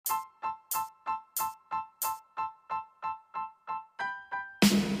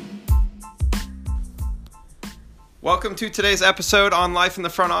Welcome to today's episode on Life in the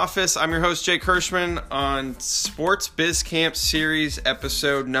Front Office. I'm your host, Jake Hirschman, on Sports Biz Camp Series,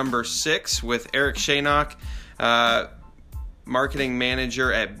 episode number 6 with Eric Shaynock, marketing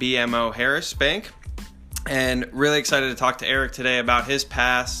manager at BMO Harris Bank. And really excited to talk to Eric today about his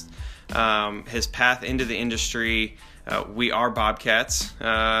past, his path into the industry. We are Bobcats,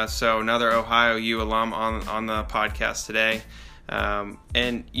 so another Ohio U alum on the podcast today.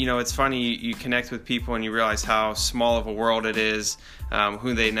 And, you know, it's funny, you connect with people and you realize how small of a world it is,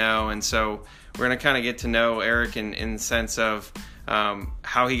 who they know. And so we're going to kind of get to know Eric in the sense of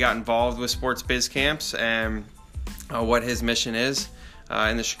how he got involved with sports biz camps and what his mission is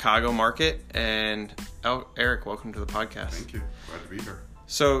in the Chicago market. And Eric, welcome to the podcast. Thank you. Glad to be here.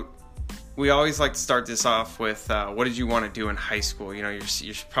 So we always like to start this off with what did you want to do in high school? You know,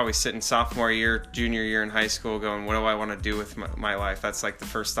 you're probably sitting sophomore year, junior year in high school going, what do I want to do with my life? That's like the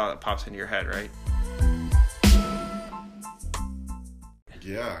first thought that pops into your head, right?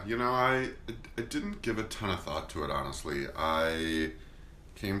 Yeah, you know, I didn't give a ton of thought to it, honestly. I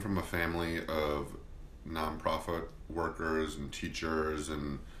came from a family of nonprofit workers and teachers,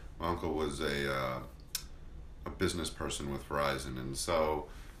 and my uncle was a business person with Verizon, and so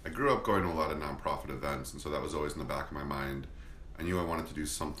I grew up going to a lot of nonprofit events, and so that was always in the back of my mind. I knew I wanted to do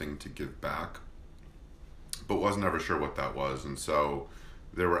something to give back, but wasn't ever sure what that was. And so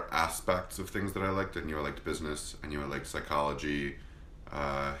there were aspects of things that I liked. I knew I liked business. I knew I liked psychology.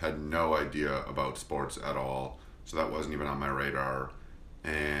 Had no idea about sports at all, so that wasn't even on my radar.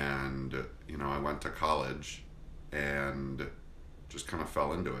 And, you know, I went to college and just kind of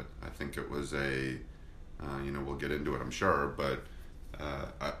fell into it. I think it was we'll get into it, I'm sure, but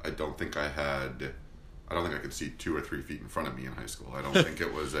I don't think I could see 2 or 3 feet in front of me in high school. I don't think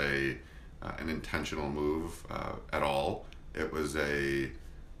it was an intentional move at all. It was all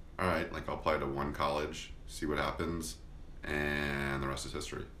right, I'll apply to one college, see what happens, and the rest is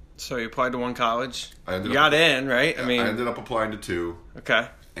history. So you applied to one college. You got in, right? I ended up applying to 2. Okay.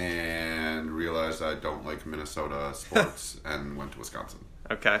 And realized I don't like Minnesota sports and went to Wisconsin.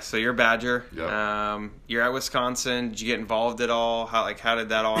 Okay, so you're a Badger. Yep. You're at Wisconsin. Did you get involved at all? How did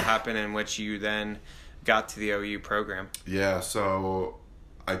that all happen in which you then got to the OU program? Yeah, so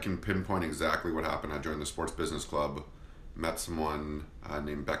I can pinpoint exactly what happened. I joined the Sports Business Club, met someone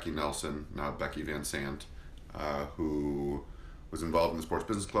named Becky Nelson, now Becky Van Sant, who was involved in the Sports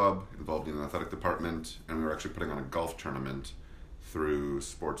Business Club, involved in the athletic department, and we were actually putting on a golf tournament through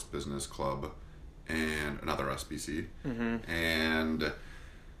Sports Business Club and another SBC. Mm-hmm. And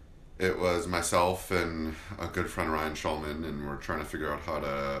it was myself and a good friend, Ryan Schulman, and we're trying to figure out how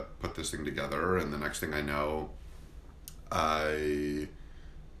to put this thing together. And the next thing I know, I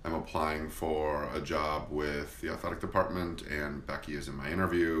am applying for a job with the athletic department, and Becky is in my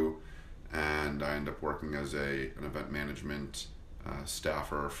interview, and I end up working as an event management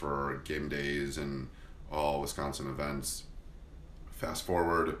staffer for game days and all Wisconsin events. Fast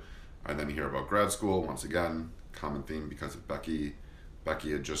forward, I then hear about grad school, once again, common theme because of Becky.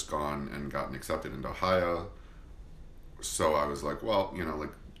 Becky had just gone and gotten accepted into Ohio. So I was like, well, you know,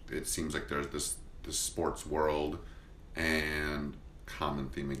 it seems like there's this sports world, and common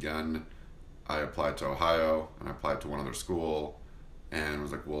theme again. I applied to Ohio, and I applied to one other school, and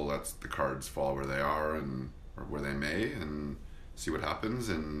was like, well, that's the cards fall where they are or where they may, and see what happens,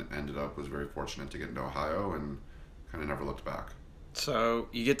 and was very fortunate to get into Ohio and kind of never looked back. So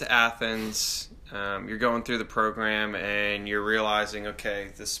you get to Athens, you're going through the program, and you're realizing,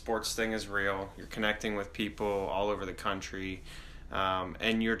 okay, this sports thing is real. You're connecting with people all over the country,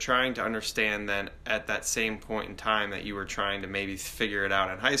 and you're trying to understand then at that same point in time that you were trying to maybe figure it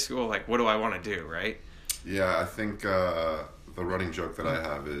out in high school, like, what do I want to do, right? Yeah, I think the running joke that I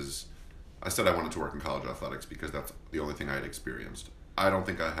have is I said I wanted to work in college athletics because that's the only thing I had experienced. I don't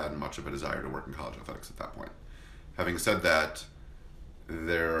think I had much of a desire to work in college athletics at that point. Having said that,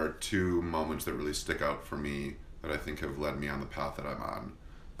 there are 2 moments that really stick out for me that I think have led me on the path that I'm on.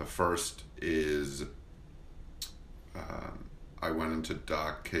 The first is I went into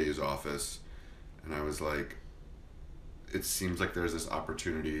Doc K's office, and I was like, it seems like there's this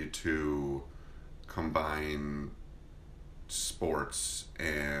opportunity to combine sports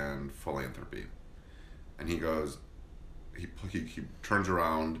and philanthropy. And he goes, he turns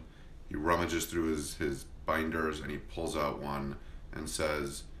around, he rummages through his binders, and he pulls out one and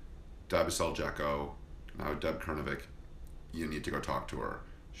says, Deb Seljeko, now Deb Kernovic, you need to go talk to her.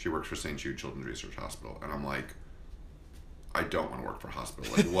 She works for St. Jude Children's Research Hospital. And I'm like, I don't want to work for a hospital.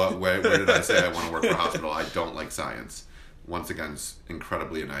 Like, where did I say I want to work for a hospital? I don't like science. Once again,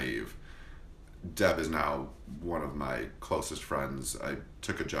 incredibly naive. Deb is now one of my closest friends. I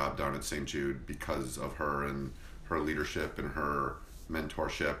took a job down at St. Jude because of her and her leadership and her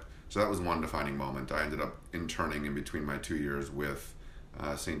mentorship. So that was one defining moment. I ended up interning in between my 2 years with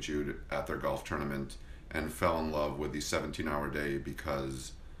St. Jude at their golf tournament and fell in love with the 17-hour day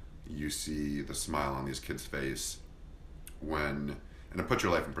because you see the smile on these kids' face and it puts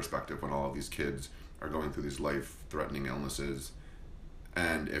your life in perspective when all of these kids are going through these life-threatening illnesses.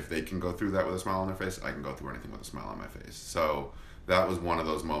 And if they can go through that with a smile on their face, I can go through anything with a smile on my face. So that was one of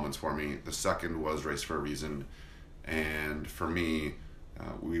those moments for me. The second was Race for a Reason. And for me,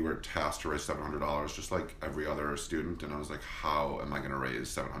 we were tasked to raise $700 just like every other student. And I was like, how am I going to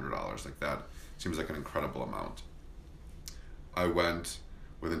raise $700? Like, that seems like an incredible amount. I went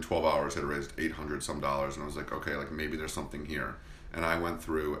within 12 hours, had raised $800 some, and I was like, okay, like maybe there's something here. And I went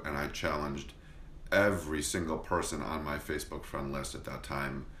through and I challenged every single person on my Facebook friend list at that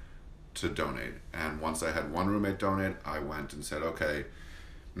time to donate. And once I had one roommate donate, I went and said, okay,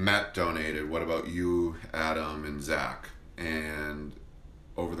 Matt donated, what about you, Adam, and Zach? And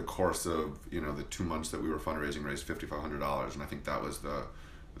over the course of, the 2 months that we were fundraising, raised $5,500. And I think that was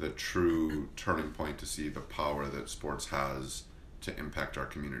the true turning point to see the power that sports has to impact our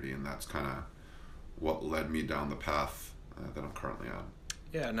community. And that's kind of what led me down the path that I'm currently on.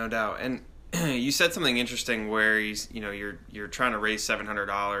 Yeah, no doubt. And you said something interesting where you're trying to raise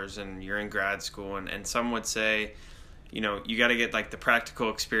 $700 and you're in grad school, and some would say, you got to get like the practical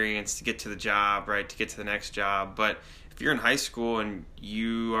experience to get to the job, right? To get to the next job. But if you're in high school and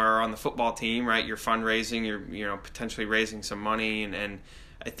you are on the football team, right? You're fundraising, you're potentially raising some money, and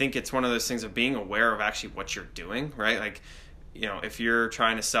I think it's one of those things of being aware of actually what you're doing, right? Like, if you're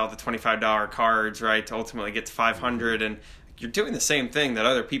trying to sell the $25 cards, right, to ultimately get to 500, and you're doing the same thing that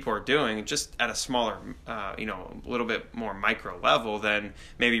other people are doing, just at a smaller, a little bit more micro level than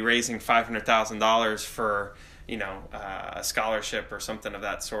maybe raising $500,000 for, a scholarship or something of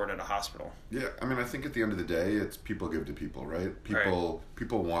that sort at a hospital. Yeah, I mean, I think at the end of the day, it's people give to people, right?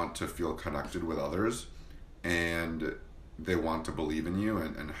 People want to feel connected with others, and they want to believe in you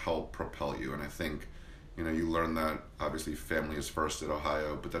and help propel you. And I think, you learn that, obviously, family is first at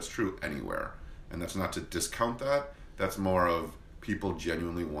Ohio, but that's true anywhere. And that's not to discount that. That's more of people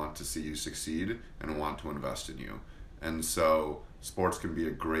genuinely want to see you succeed and want to invest in you. And so sports can be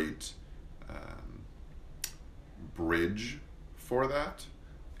a great bridge for that.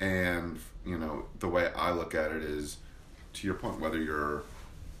 And, the way I look at it is, to your point, whether you're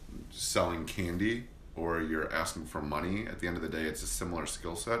selling candy or you're asking for money, at the end of the day, it's a similar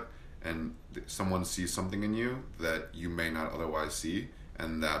skill set. And someone sees something in you that you may not otherwise see,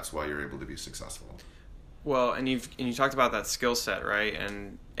 and that's why you're able to be successful. Well, and you talked about that skill set, right?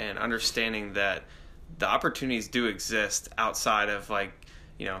 And understanding that the opportunities do exist outside of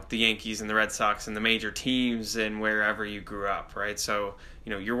the Yankees and the Red Sox and the major teams and wherever you grew up, right? So,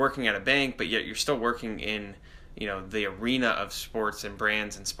 you're working at a bank, but yet you're still working in, the arena of sports and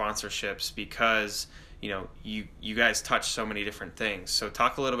brands and sponsorships because, you guys touch so many different things. So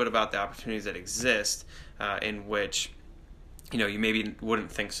talk a little bit about the opportunities that exist in which you maybe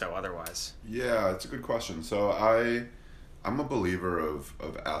wouldn't think so otherwise. Yeah, it's a good question. So I'm a believer of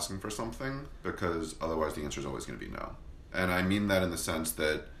asking for something, because otherwise the answer is always going to be no. And I mean that in the sense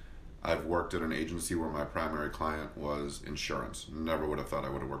that I've worked at an agency where my primary client was insurance. Never would have thought I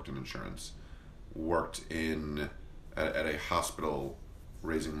would have worked in insurance. Worked at a hospital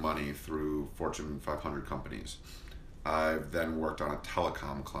raising money through Fortune 500 companies. I've then worked on a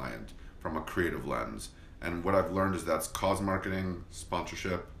telecom client from a creative lens. And what I've learned is that's cause marketing,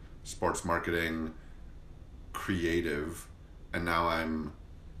 sponsorship, sports marketing, creative, and now I'm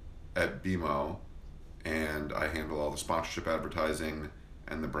at BMO, and I handle all the sponsorship advertising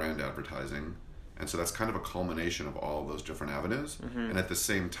and the brand advertising. And so that's kind of a culmination of all those different avenues. Mm-hmm. And at the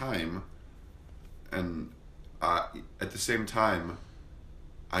same time,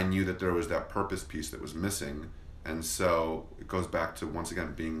 I knew that there was that purpose piece that was missing. And so it goes back to, once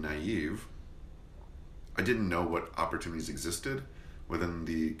again, being naive. I didn't know what opportunities existed within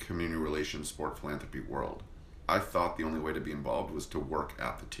the community relations, sport philanthropy world. I thought the only way to be involved was to work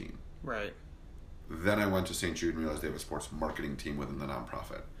at the team. Right. Then I went to St. Jude and realized they have a sports marketing team within the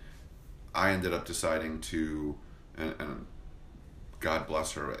nonprofit. I ended up deciding to, and God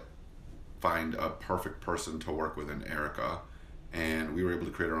bless her, find a perfect person to work with in Erica, and we were able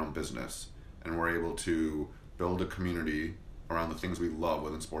to create our own business, and we're able to build a community around the things we love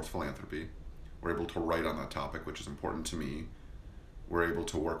within sports philanthropy. We're able to write on that topic, which is important to me. We're able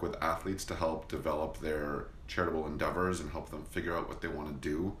to work with athletes to help develop their charitable endeavors and help them figure out what they want to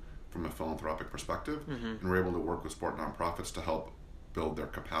do from a philanthropic perspective. Mm-hmm. And we're able to work with sport nonprofits to help build their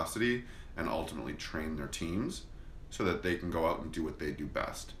capacity and ultimately train their teams so that they can go out and do what they do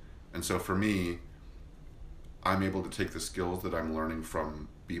best. And so for me, I'm able to take the skills that I'm learning from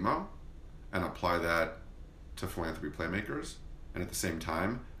BMO and apply that to Philanthropy Playmakers. And at the same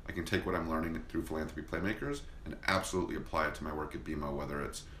time, I can take what I'm learning through Philanthropy Playmakers and absolutely apply it to my work at BMO, whether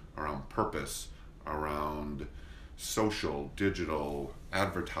it's around purpose, around social, digital,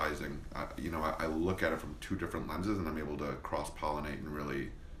 advertising. I look at it from two different lenses, and I'm able to cross-pollinate and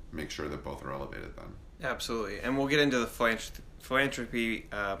really make sure that both are elevated then. Absolutely. And we'll get into the philanthropy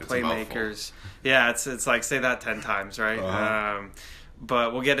It's Playmakers. Yeah, it's like, say that 10 times, right? Uh-huh.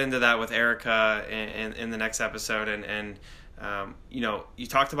 But we'll get into that with Erica in the next episode. And you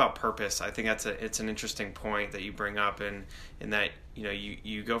talked about purpose. I think it's an interesting point that you bring up, in that,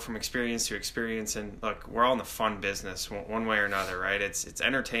 you go from experience to experience, and look, we're all in the fun business one way or another, right? It's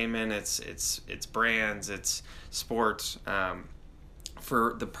entertainment, it's brands, it's sports.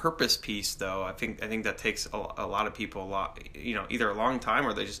 For the purpose piece, though, I think that takes a lot of people either a long time,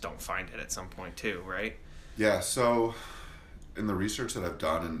 or they just don't find it at some point too, right? Yeah, so in the research that I've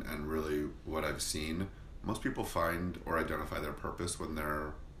done and really what I've seen, most people find or identify their purpose when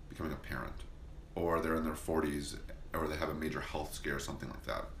they're becoming a parent, or they're in their 40s, or they have a major health scare, something like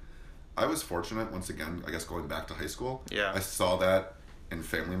that. I was fortunate, once again, I guess going back to high school, Yeah. I saw that in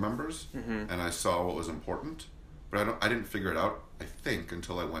family members, Mm-hmm. and I saw what was important, but I didn't figure it out, I think,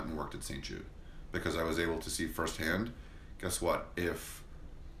 until I went and worked at St. Jude, because I was able to see firsthand, guess what, if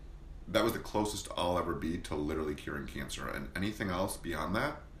that was the closest I'll ever be to literally curing cancer, and anything else beyond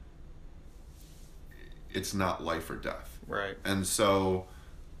that, it's not life or death. Right. And so,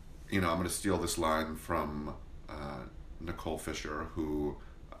 I'm going to steal this line from Nicole Fisher, who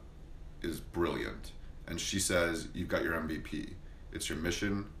is brilliant. And she says, you've got your MVP. It's your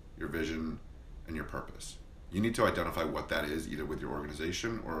mission, your vision, and your purpose. You need to identify what that is, either with your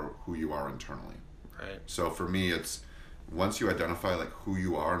organization or who you are internally. Right. So for me, it's once you identify like who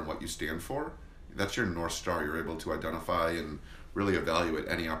you are and what you stand for, that's your North Star. You're able to identify and really evaluate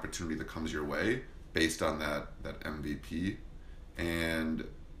any opportunity that comes your way based on that MVP. And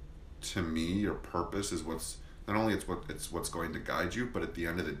to me, your purpose is what's not only it's what's going to guide you, but at the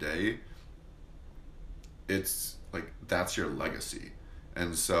end of the day, it's like that's your legacy.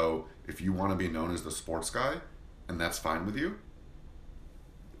 And so if you want to be known as the sports guy, and that's fine with you,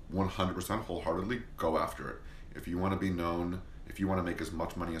 100% wholeheartedly go after it. If you want to be known, if you want to make as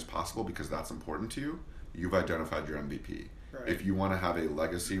much money as possible because that's important to you, you've identified your MVP. Right. If you want to have a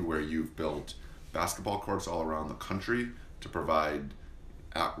legacy where you've built basketball courts all around the country to provide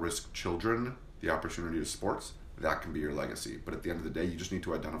at-risk children the opportunity to sports, that can be your legacy. But at the end of the day, you just need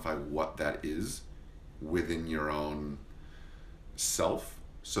to identify what that is within your own self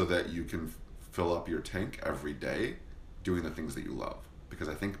so that you can fill up your tank every day doing the things that you love. Because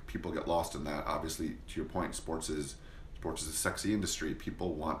I think people get lost in that. Obviously, to your point, sports is a sexy industry.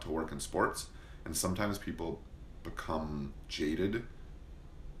 People want to work in sports, and sometimes people become jaded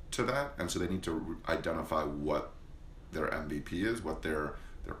to that, and so they need to identify what their MVP is, what their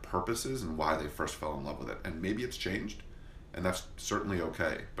purpose is, and why they first fell in love with it. And maybe it's changed, and that's certainly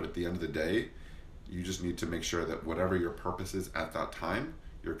okay. But at the end of the day, you just need to make sure that whatever your purpose is at that time,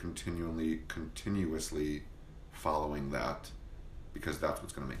 you're continuously following that, because that's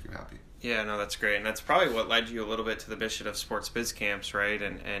what's going to make you happy. Yeah, no, that's great. And that's probably what led you a little bit to the mission of Sports Biz Camps, right?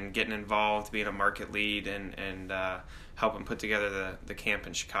 And getting involved, being a market lead, and helping put together the camp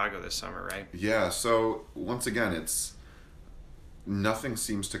in Chicago this summer, right? Yeah, so once again, nothing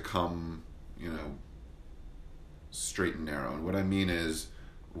seems to come, straight and narrow. And what I mean is,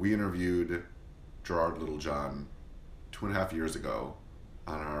 we interviewed Gerard Littlejohn 2.5 years ago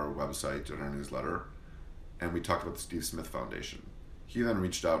on our website and our newsletter, and we talked about the Steve Smith Foundation. He then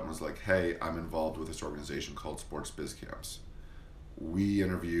reached out and was like, hey, I'm involved with this organization called Sports Biz Camps. We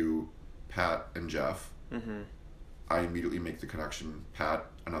interview Pat and Jeff. Mm-hmm. I immediately make the connection. Pat,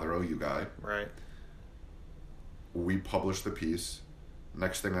 another OU guy. Right. We publish the piece.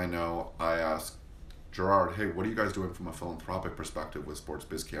 Next thing I know, I ask Gerard, hey, what are you guys doing from a philanthropic perspective with Sports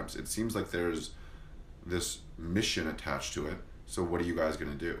Biz Camps? It seems like there's this mission attached to it. So what are you guys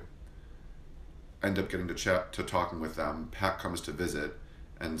going to do? End up getting to talking with them. Pat comes to visit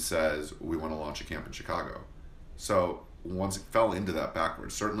and says, we want to launch a camp in Chicago. So once it fell into that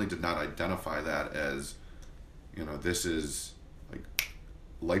backwards, certainly did not identify that as, this is like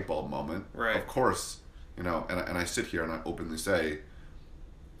light bulb moment. Right. Of course, and I sit here and I openly say,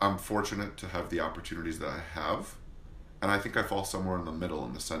 I'm fortunate to have the opportunities that I have. And I think I fall somewhere in the middle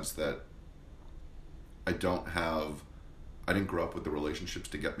in the sense that I didn't grow up with the relationships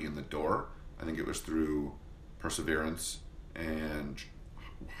to get me in the door. I think it was through perseverance and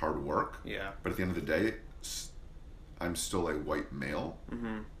hard work. Yeah. But at the end of the day, I'm still a white male.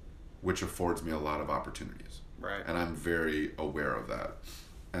 Mm-hmm. which affords me a lot of opportunities. Right. And I'm very aware of that.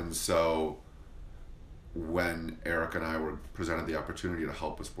 And so when Eric and I were presented the opportunity to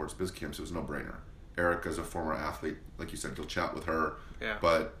help with sports biz camps, it was a no-brainer. Eric is a former athlete. Like you said, you'll chat with her. Yeah.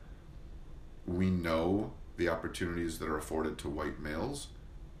 But we know the opportunities that are afforded to white males.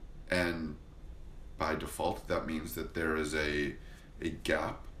 And by default, that means that there is a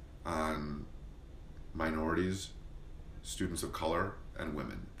gap on minorities, students of color, and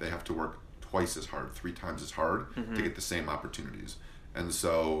women. They have to work twice as hard, 3 times as hard to get the same opportunities. And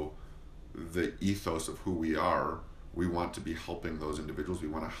so the ethos of who we are, we want to be helping those individuals. We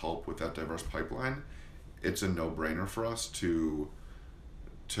want to help with that diverse pipeline. It's a no-brainer for us to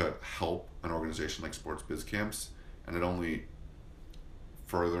help an organization like Sports Biz Camps, and it only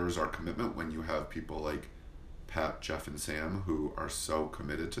furthers our commitment when you have people like Pat, Jeff, and Sam who are so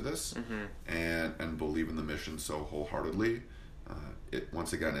committed to this and believe in the mission so wholeheartedly.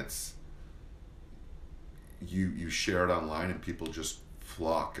 Once again, it's you share it online and people just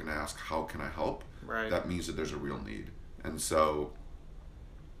flock and ask, how can I help? Right. That means that there's a real need. And so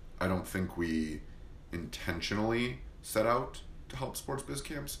I don't think we intentionally set out to help sports biz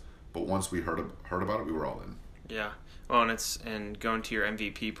camps, but once we heard about it, we were all in. Yeah. Well, and going to your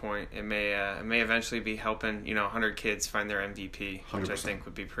MVP point, it may eventually be helping 100 kids find their MVP, which 100%. I think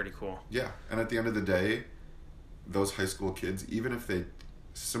would be pretty cool. Yeah, and at the end of the day, those high school kids, even if they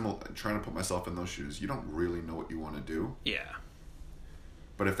trying to put myself in those shoes, you don't really know what you want to do. Yeah.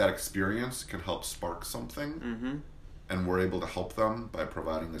 But if that experience can help spark something, and we're able to help them by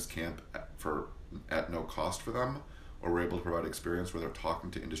providing this camp at no cost for them, or we're able to provide experience where they're talking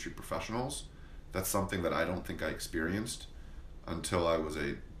to industry professionals, that's something that I don't think I experienced until I was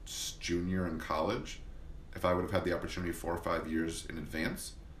a junior in college. If I would have had the opportunity 4 or 5 years in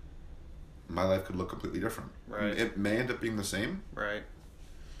advance, my life could look completely different. Right. It may end up being the same. Right.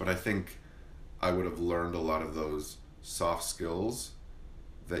 But I think I would have learned a lot of those soft skills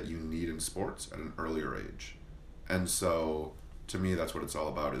that you need in sports at an earlier age. And so, to me, that's what it's all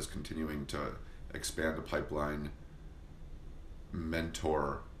about, is continuing to expand the pipeline,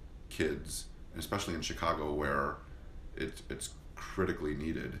 mentor kids, and especially in Chicago where it's critically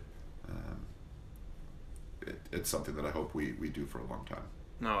needed. It's something that I hope we do for a long time.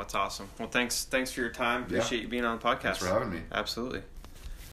 No, it's awesome. Well, thanks for your time. Appreciate you being on the podcast. Thanks for having me. Absolutely.